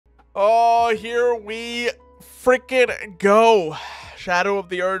Oh, here we freaking go. Shadow of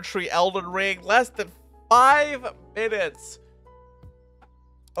the Erdtree, Elden Ring, less than 5 minutes.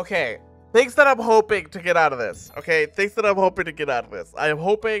 Okay, things that I'm hoping to get out of this. Okay, things that I'm hoping to get out of this. I am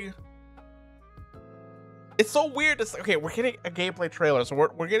hoping... It's so weird to say, okay, we're getting a gameplay trailer, so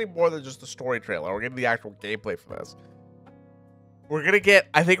we're getting more than just a story trailer. We're getting the actual gameplay for this. We're gonna get,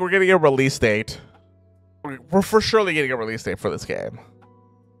 I think we're gonna get a release date. We're for surely getting a release date for this game.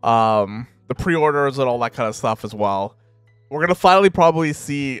 The pre-orders and all that kind of stuff as well. We're gonna finally probably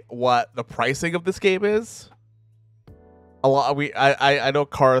see what the pricing of this game is. I know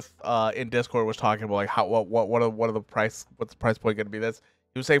Karth in Discord was talking about like what's the price point gonna be this.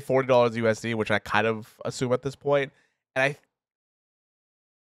 He was saying $40 USD, which I kind of assume at this point. And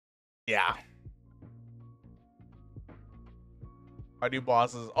yeah. My new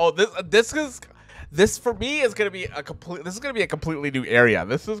bosses. Oh, this for me is gonna be a completely new area.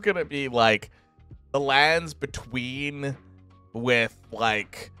 This is gonna be like the lands between with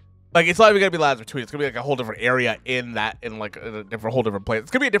like it's not even gonna be lands between. It's gonna be like a whole different area in a whole different place.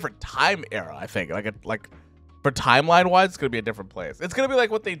 It's gonna be a different time era, I think. Like for timeline wise, it's gonna be a different place. It's gonna be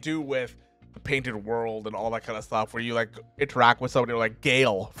like what they do with the Painted World and all that kind of stuff, where you like interact with somebody like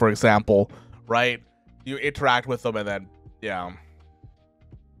Gale, for example, right? You interact with them and then yeah.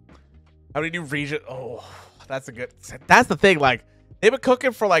 How many new regions? Oh, that's the thing. Like, they've been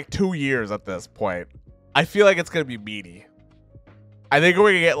cooking for like 2 years at this point. I feel like it's gonna be meaty. I think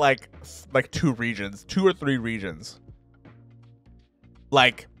we're gonna get like 2 regions, 2 or 3 regions.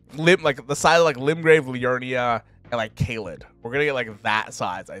 Like the size of like Limgrave, Liurnia, and like Caelid. We're gonna get like that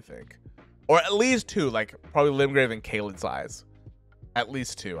size, I think, or at least 2. Like probably Limgrave and Caelid size. At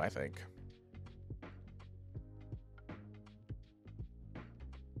least 2, I think.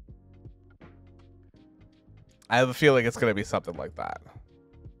 I have a feeling it's going to be something like that.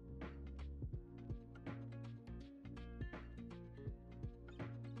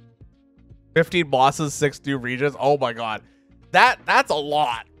 15 bosses, 6 new regions. Oh my god. That's a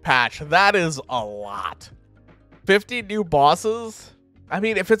lot, Patch. That is a lot. 50 new bosses? I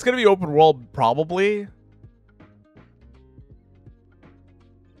mean, if it's going to be open world, probably.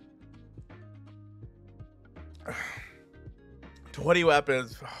 $20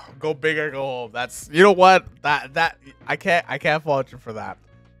 weapons, go big or go home. That's, you know what? That I can't fault you for that.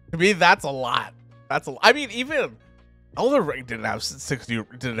 To me, that's a lot. I mean, even Elden Ring didn't have 60.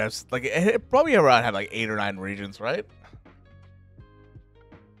 Didn't have like it probably around had like 8 or 9 regions, right?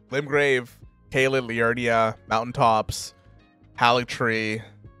 Limgrave, Caelid, Liurnia, Mountaintops, Erdtree,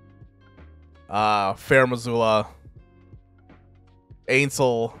 Fair Missoula,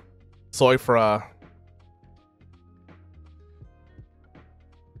 Ainsel, Soifra.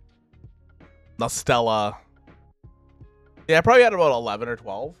 Nostella. Yeah, I probably had about 11 or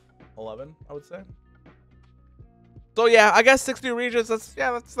 12. 11, I would say. So yeah, I guess 6 new regions. That's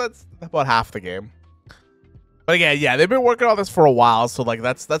about half the game. But again, yeah, they've been working on this for a while, so like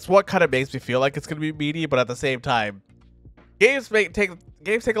that's what kind of makes me feel like it's gonna be meaty. But at the same time, games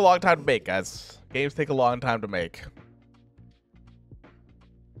take a long time to make, guys. Games take a long time to make.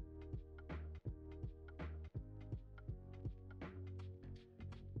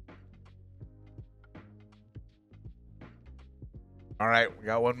 All right, we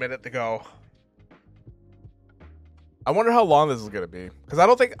got 1 minute to go. I wonder how long this is gonna be, because I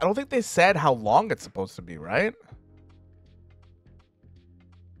don't think they said how long it's supposed to be, right?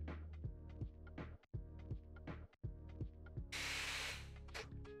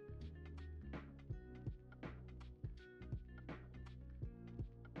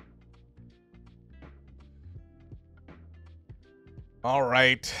 All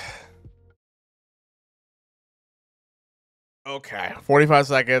right. Okay, 45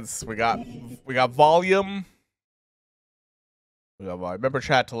 seconds. We got volume. We got volume. Remember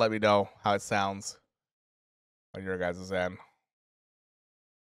chat to let me know how it sounds on your guys' end.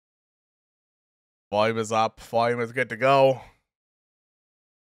 Volume is up. Volume is good to go.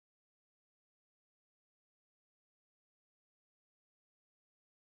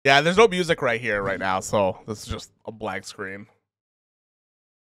 Yeah, there's no music right here right now, so this is just a blank screen.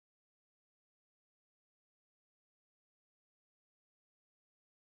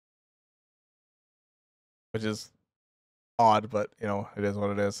 Which is odd, but you know, it is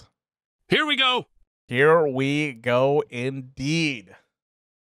what it is. Here we go. Here we go indeed.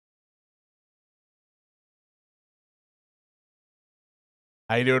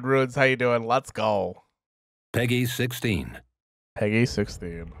 How you doing, Ruins? How you doing? Let's go. Peggy 16. Peggy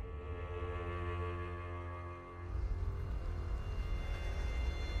 16.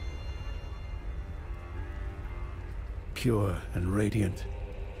 Pure and radiant,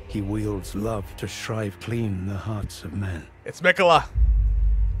 He wields love to shrive clean the hearts of men. It's Mikola.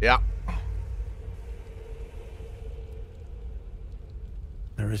 Yeah.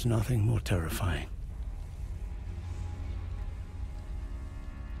 There is nothing more terrifying.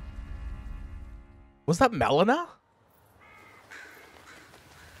 Was that Melina?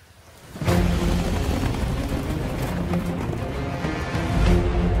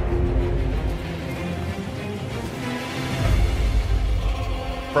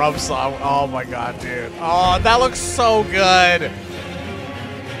 From song. Oh my god, dude. Oh, that looks so good.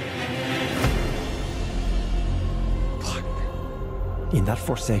 Fuck. In that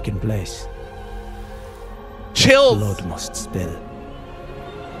forsaken place, Chills. blood must spill.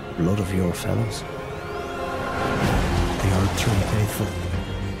 Blood of your fellows. The Erdtree faithful.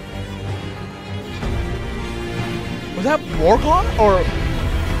 Was that Morgoth or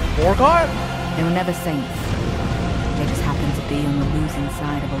Morgoth? They were never saints. They just happened to be on the losing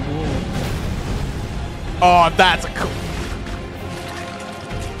side of a war. Oh, that's a cool.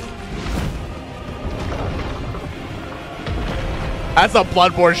 That's a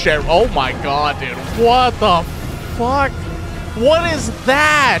Bloodborne shit. Oh my god, dude. What the fuck? What is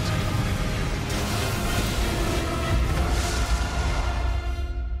that?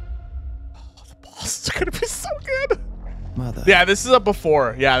 Oh, the boss is gonna be so good. Mother. Yeah, this is a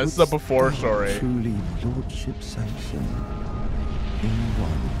before. Yeah, this is a before story. Truly lordship sanction in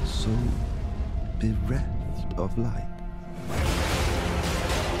one so bereft of light.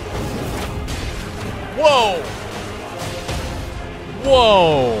 Whoa!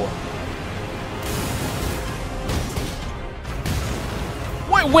 Whoa!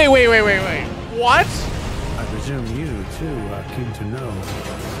 Wait. What? I presume you, too, are keen to know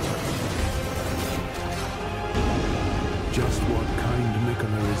just what kind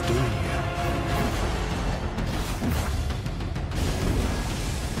Mikola is doing here.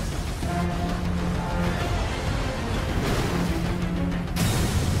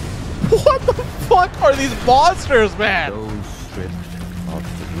 What the fuck are these monsters, man? Those stripped of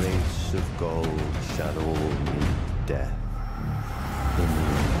the grace of gold shall all meet death in the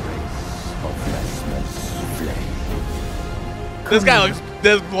embrace of restless flame.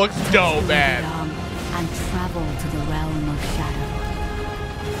 This looks dope, man. And travel to the realm of shadow.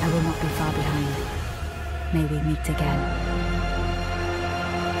 I will not be far behind. May we meet again.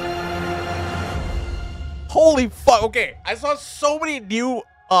 Holy fuck. Okay, I saw so many new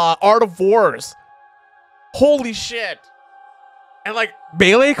Art of Wars. Holy shit. And like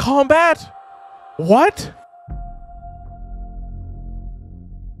melee combat? What?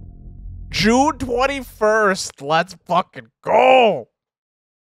 June 21st. Let's fucking go.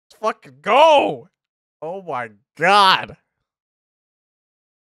 Let's fucking go. Oh my god.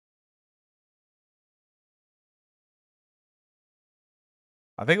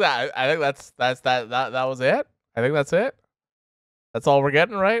 I think that's that was it. I think that's it. That's all we're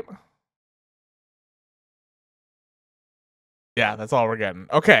getting, right? Yeah, that's all we're getting.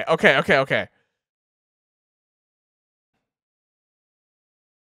 Okay. All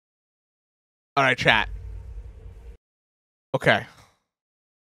right, chat. Okay.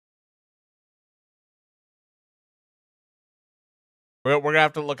 We're gonna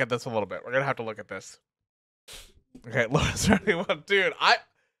have to look at this a little bit. We're gonna have to look at this. Okay, Lawrence, anyone, dude.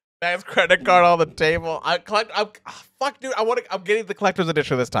 Man's credit card on the table. Fuck, dude. I'm getting the collector's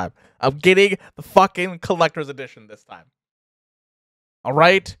edition this time. I'm getting the fucking collector's edition this time. All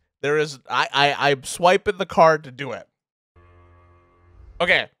right. I'm swiping the card to do it.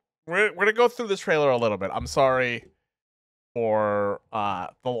 Okay, we're gonna go through this trailer a little bit. I'm sorry for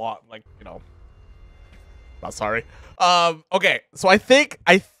the lot, like, you know. Not sorry. Okay, so I think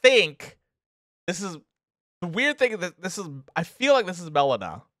this is the weird thing that I feel like this is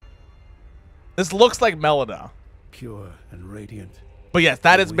Melina. This looks like Melina. Pure and radiant. But yes,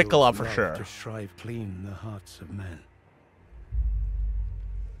 that He is wields Mikola for love sure. to shrive clean the hearts of men.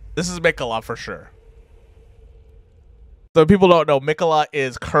 This is Mikola for sure. So people don't know, Mikola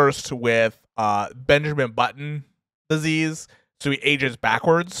is cursed with Benjamin Button disease, so he ages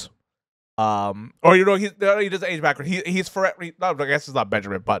backwards. Or he doesn't age backwards. He's forever. No, I guess it's not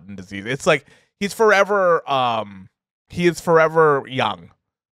Benjamin Button disease. It's like he's forever. He is forever young.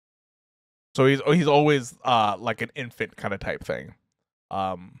 So he's always like an infant kind of type thing.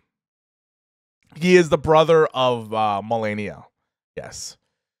 He is the brother of Melania. Yes,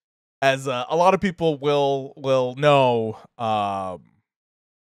 as a lot of people will know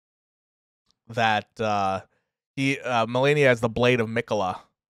that Melania is the blade of Mikola.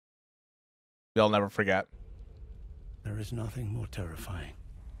 You'll never forget. There is nothing more terrifying.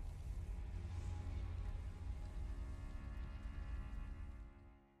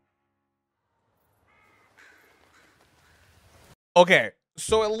 Okay,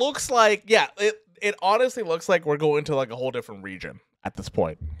 so it looks like, yeah, it honestly looks like we're going to like a whole different region at this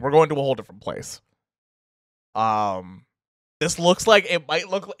point. We're going to a whole different place. This looks like it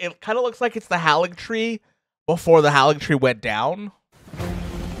kind of looks like it's the Howling Tree before the Howling Tree went down.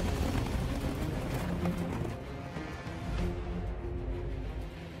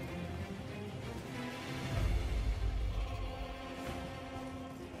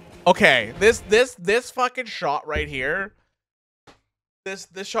 Okay, this fucking shot right here. This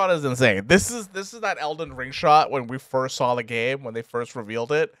shot is insane. This is that Elden Ring shot when we first saw the game, when they first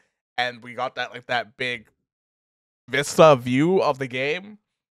revealed it, and we got that like that big vista view of the game.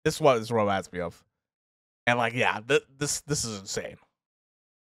 This is what this reminds me of. And like, yeah, this is insane.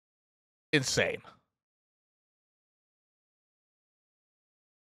 Insane.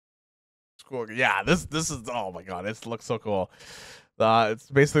 It's cool. Yeah, this is, oh my god, it looks so cool. It's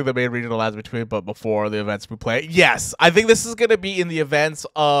basically the main regional lands between, but before the events we play. Yes, I think this is gonna be in the events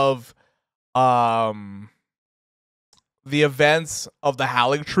of the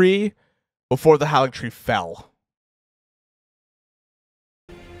Howling Tree before the Howling Tree fell.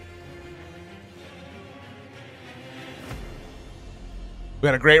 We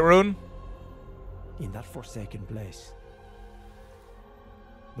got a great rune. In that forsaken place,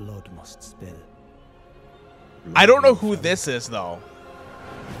 blood must spill. I don't know who this is though.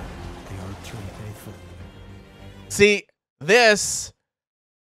 The Erdtree faithful. See, this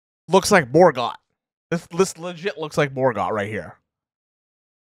looks like Morgott. This legit looks like Morgott right here.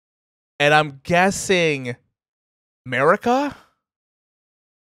 And I'm guessing America?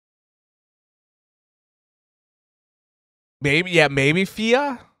 Maybe, yeah, maybe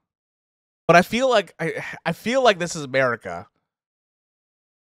Fia? But I feel like I feel like this is America.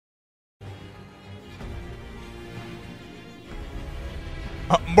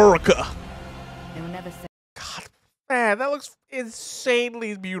 America. They will never say. God, man, that looks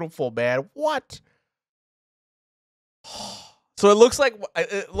insanely beautiful, man. What? So it looks like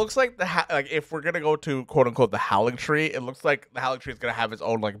the like if we're gonna go to quote unquote the Howling Tree, it looks like the Howling Tree is gonna have its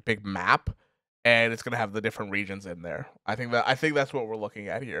own like big map, and it's gonna have the different regions in there. I think that's what we're looking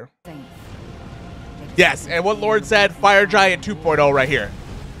at here. Yes, and what Lord said, Fire Giant 2.0 right here.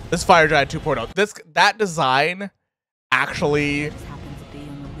 This Fire Giant 2.0. That design actually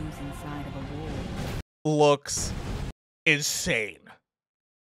looks insane.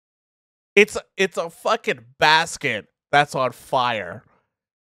 It's a fucking basket that's on fire.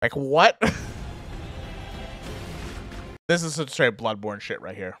 Like what? This is some straight Bloodborne shit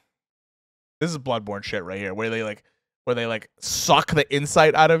right here. This is Bloodborne shit right here, where they like suck the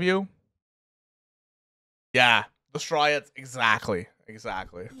insight out of you. Yeah, destroy it. Exactly.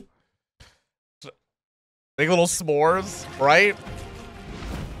 Like little s'mores, right?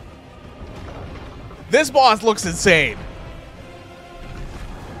 This boss looks insane.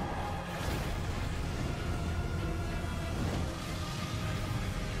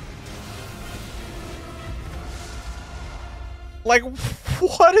 Like,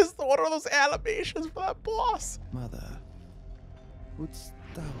 what are those animations for that boss? Mother, wouldst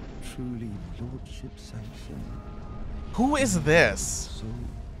thou truly lordship sanction, Who is this? so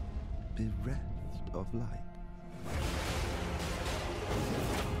bereft of light?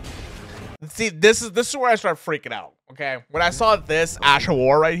 See, this is where I start freaking out. Okay, when I saw this Ash of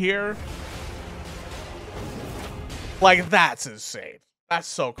War right here, like that's insane. That's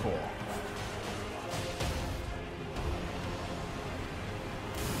so cool.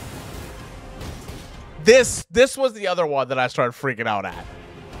 This was the other one that I started freaking out at.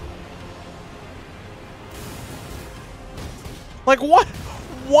 Like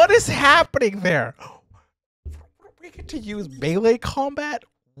what is happening there? We get to use melee combat?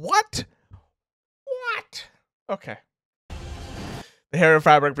 What? Okay. The hair and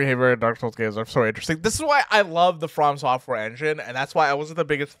fabric behavior in Dark Souls games are so interesting. This is why I love the From Software engine, and that's why I wasn't the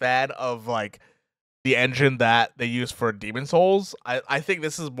biggest fan of like the engine that they use for Demon Souls. I think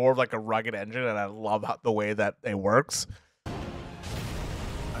this is more of like a rugged engine, and I love the way that it works. I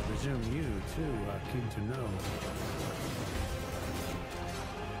presume you, too, are keen to know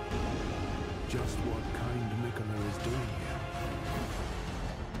just what kind Miquella is doing here.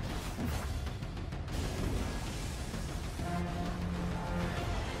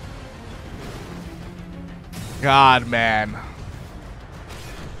 God, man.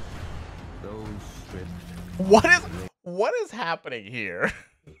 Those stripped What is happening here?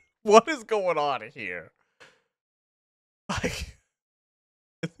 What is going on here? Like,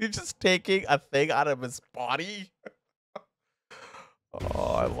 is he just taking a thing out of his body?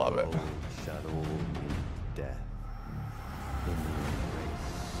 Oh, I love it. shadow meet death in the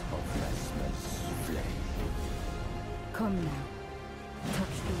embrace of restless flame. Come now.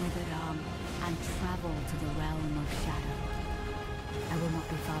 I travel to the realm of shadow. I will not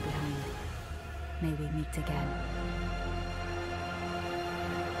be far behind. May we meet again.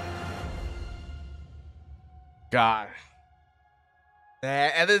 God.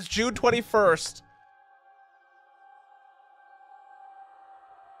 And it's June 21st.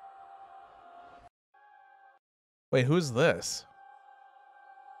 Wait, who's this?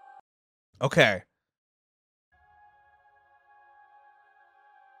 Okay.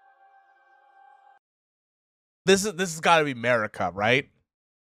 This has got to be America, right?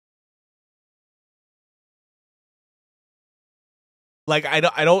 Like I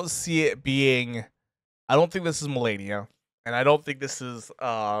don't see it being. I don't think this is Melania, and I don't think this is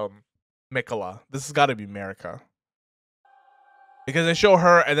Mikola. This has got to be America. Because they show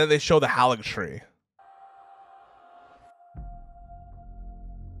her and then they show the Halleck tree.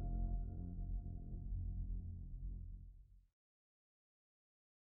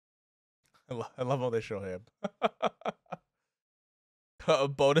 I love how they show him. A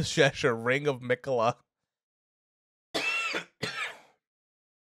bonus gesture, Ring of Mikola.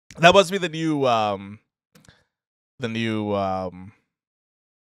 That must be the new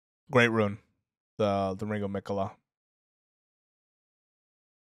Great Rune. The Ring of Mikola.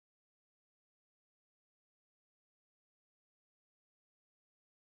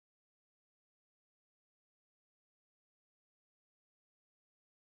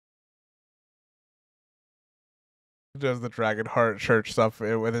 Does the Dragon Heart Church stuff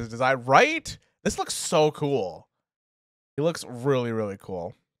with his design, right? This looks so cool. He looks really, really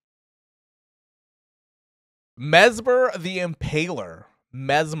cool. Mesmer the Impaler.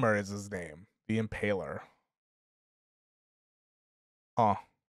 Mesmer is his name. The Impaler. Huh.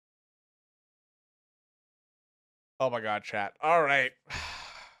 Oh my god, chat. All right.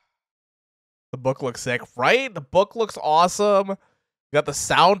 The book looks sick, right? The book looks awesome. You got the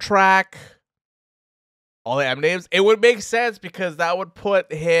soundtrack. All the M names. It would make sense because that would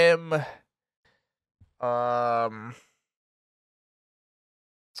put him as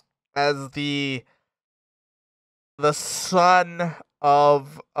the son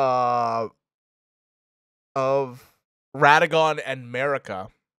of Radagon and Marika.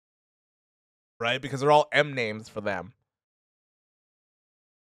 Right? Because they're all M names for them.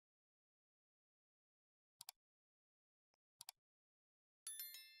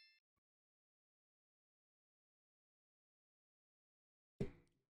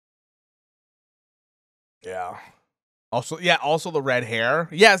 Yeah. Also the red hair.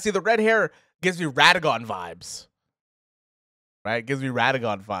 Yeah, see, the red hair gives me Radagon vibes. Right? Gives me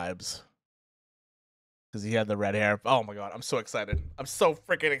Radagon vibes. Because he had the red hair. Oh my god, I'm so excited. I'm so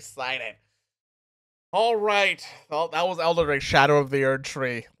freaking excited. All right. Well, that was Elden Ring Shadow of the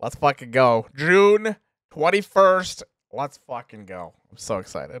Erdtree. Let's fucking go. June 21st. Let's fucking go. I'm so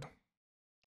excited.